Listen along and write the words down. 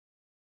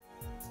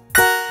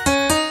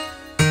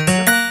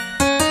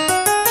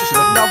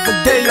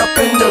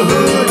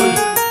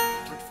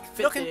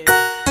looking?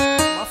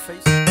 My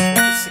face.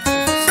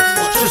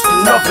 It's just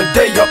another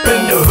day up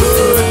in the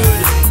hood.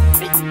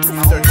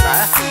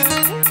 235.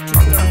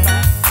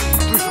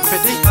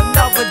 350.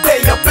 Another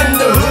day up in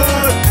the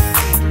hood.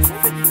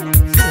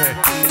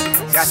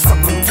 Got Suck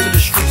 'em to the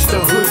streets, the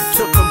hood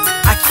took 'em.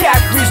 I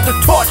carries the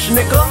torch,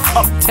 nigga.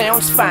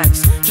 Uptown's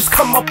finest. Just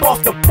come up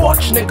off the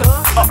porch, nigga.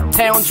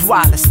 Uptown's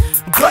wildest.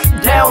 Gut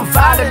down,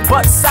 violent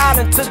but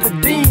silent to the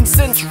dean.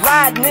 Since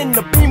riding in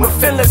the beam with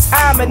Phillips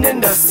Hyman in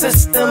the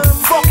system.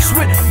 Fucks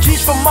with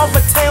G's from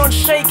other towns,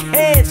 shake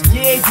hands.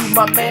 Yeah, you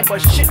my man,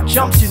 but shit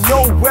jumps, you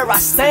know where I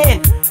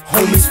stand.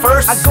 Homies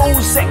first, I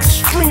goes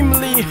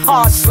extremely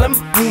hard, slim.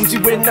 Woozy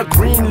when the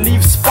green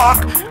leaves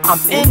spark. I'm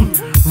in.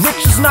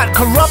 Rich is not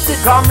corrupted,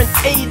 garment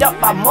ate up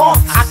by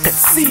moth. I could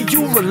see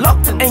you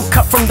reluctant, ain't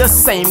cut from the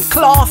same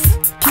cloth.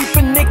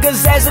 Keeping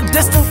niggas as a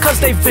distance cause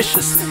they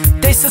vicious.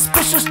 They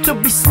suspicious to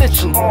be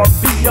snitching or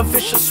be a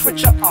vicious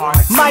switcher.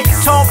 Might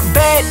talk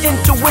bad,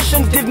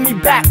 intuition give me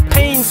back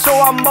pain, so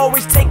I'm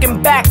always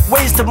taking back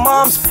ways to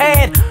mom's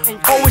pad.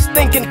 Always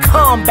thinking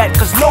combat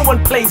cause no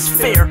one plays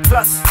fair.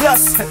 Plus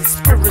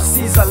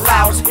conspiracies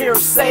allows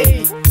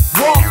hearsay.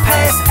 Walk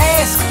past,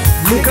 ask,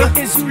 nigga,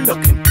 is you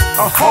looking?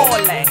 A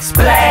whole ass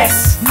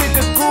blast.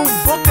 Nigga through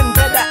booking,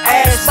 better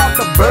ask about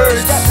the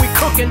birds that we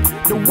cooking,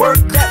 the work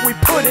that we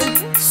put in.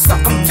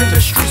 Suck 'em to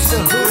the streets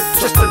of hood,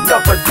 just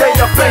another day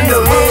up in the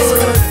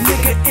hood.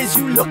 Nigga, is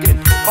you looking?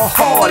 A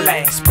whole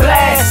ass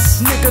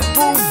blast. Nigga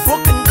through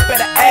booking,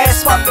 better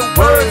ask about the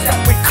words that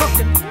we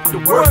cooking, the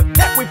work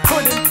that we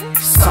put in.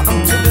 Suck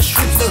 'em to the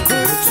streets of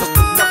hood, just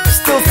another.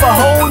 Still for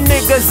whole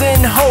niggas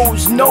and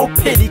hoes, no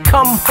pity.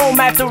 Come home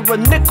after a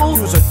nickel.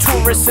 You's a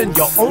tourist in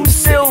your own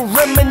still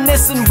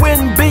reminiscing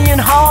when being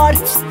hard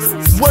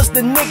was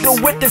the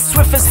nigga with the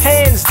swiftest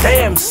hands.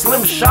 Damn,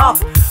 slim sharp.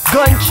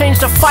 Gun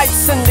changed the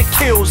fights and the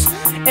kills.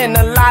 And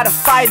a lot of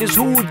fighters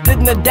who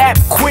didn't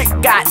adapt quick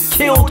got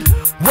killed.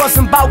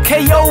 Wasn't about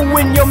KO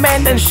when your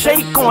man then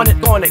shake on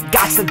it.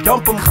 Got to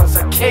dump him cause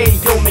a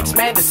KO makes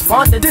man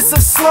despondent. This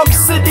is Slum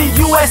City,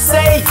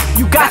 USA.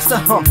 You got to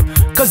hump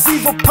cause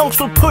evil punks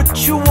will put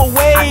you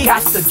away. I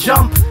got to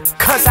jump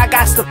cause I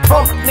got to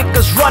pump.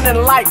 Niggas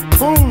running like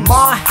prunes.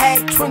 Ma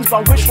had twins,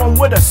 but which one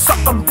would've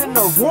sucked them in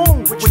the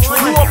womb? Which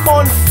grew up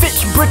on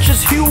Fitch,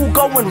 Britches,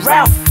 Hugo and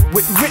Ralph.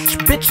 With rich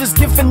bitches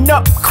giving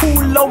up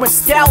Kulo and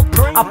scalp.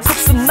 I put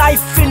the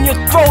knife in your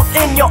throat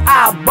and your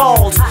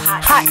eyeballs.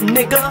 Hot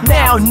nigga,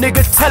 now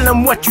nigga, tell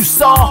him what you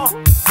saw.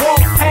 Walk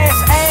past,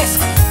 ask,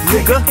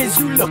 nigga, is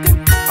you looking?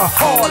 A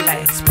whole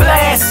ass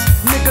blast.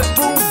 Nigga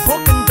through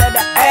booking,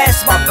 better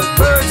ask about the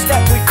birds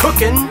that we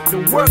cooking,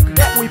 the work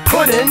that we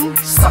put in.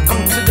 Suck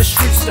 'em to the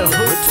streets, the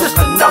hood, just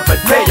another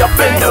day up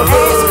in the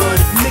hood.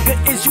 Nigga,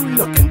 is you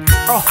looking?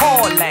 A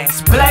whole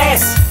ass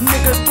blast.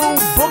 Nigga through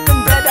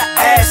booking, better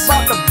ask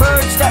about the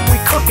birds that we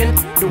cooking,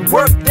 the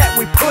work that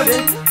we put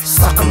in.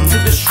 Suck 'em to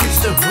the streets,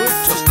 the hood,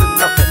 just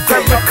another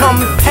day. Very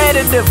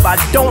competitive, I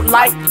don't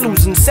like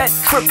losing. Set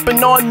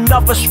tripping on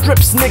other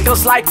strips,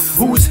 niggas like,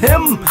 who's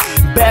him?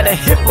 Better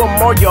hip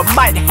him or you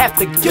might have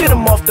to get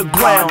him off the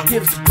ground.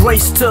 Gives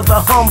grace to the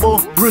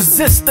humble,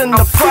 resisting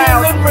the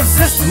proud.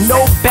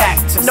 No back,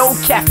 no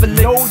Catholic,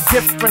 no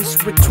difference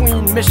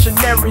between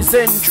missionaries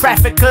and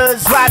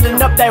traffickers.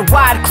 Riding up that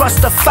wide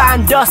crust to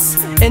find us,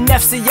 and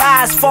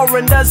FCI's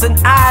foreigners and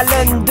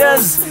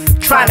islanders.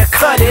 Trying to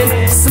cut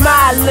in,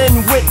 smiling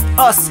with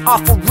us,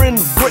 offering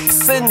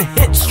bricks and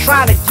hits,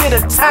 trying to get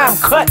a time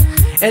cut.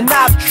 And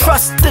I've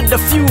trusted a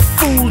few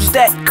fools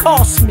that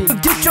cost me.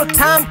 Get your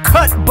time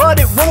cut, but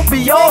it won't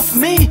be off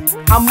me.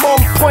 I'm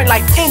on point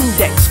like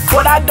index,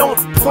 but I don't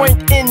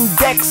point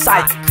index.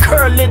 I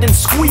curl it and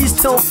squeeze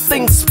till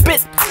things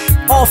spit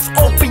off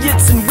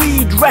opiates and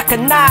weed.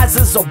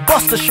 Recognizes a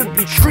buster should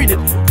be treated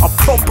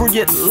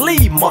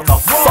appropriately,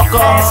 motherfucker.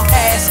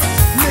 Ask,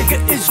 nigga,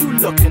 is you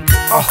looking?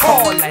 A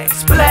whole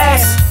ass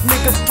blast.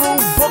 Nigga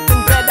through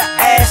booking, better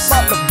ask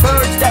about the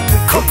birds that we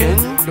cooking,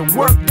 the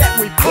work that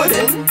we put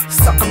in.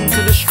 Suck 'em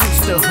to the streets,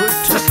 the hood,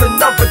 just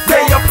another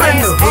day up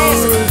in the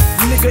hood.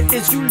 Nigga,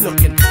 is you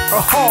looking?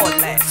 A whole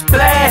ass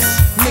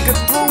blast. Nigga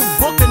through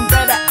booking,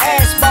 better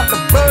ask about the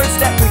birds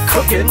that we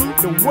cooking,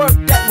 the work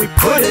that we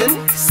put in.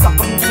 Suck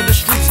 'em to the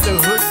streets, the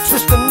hood,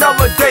 just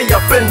another day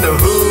up in the hood.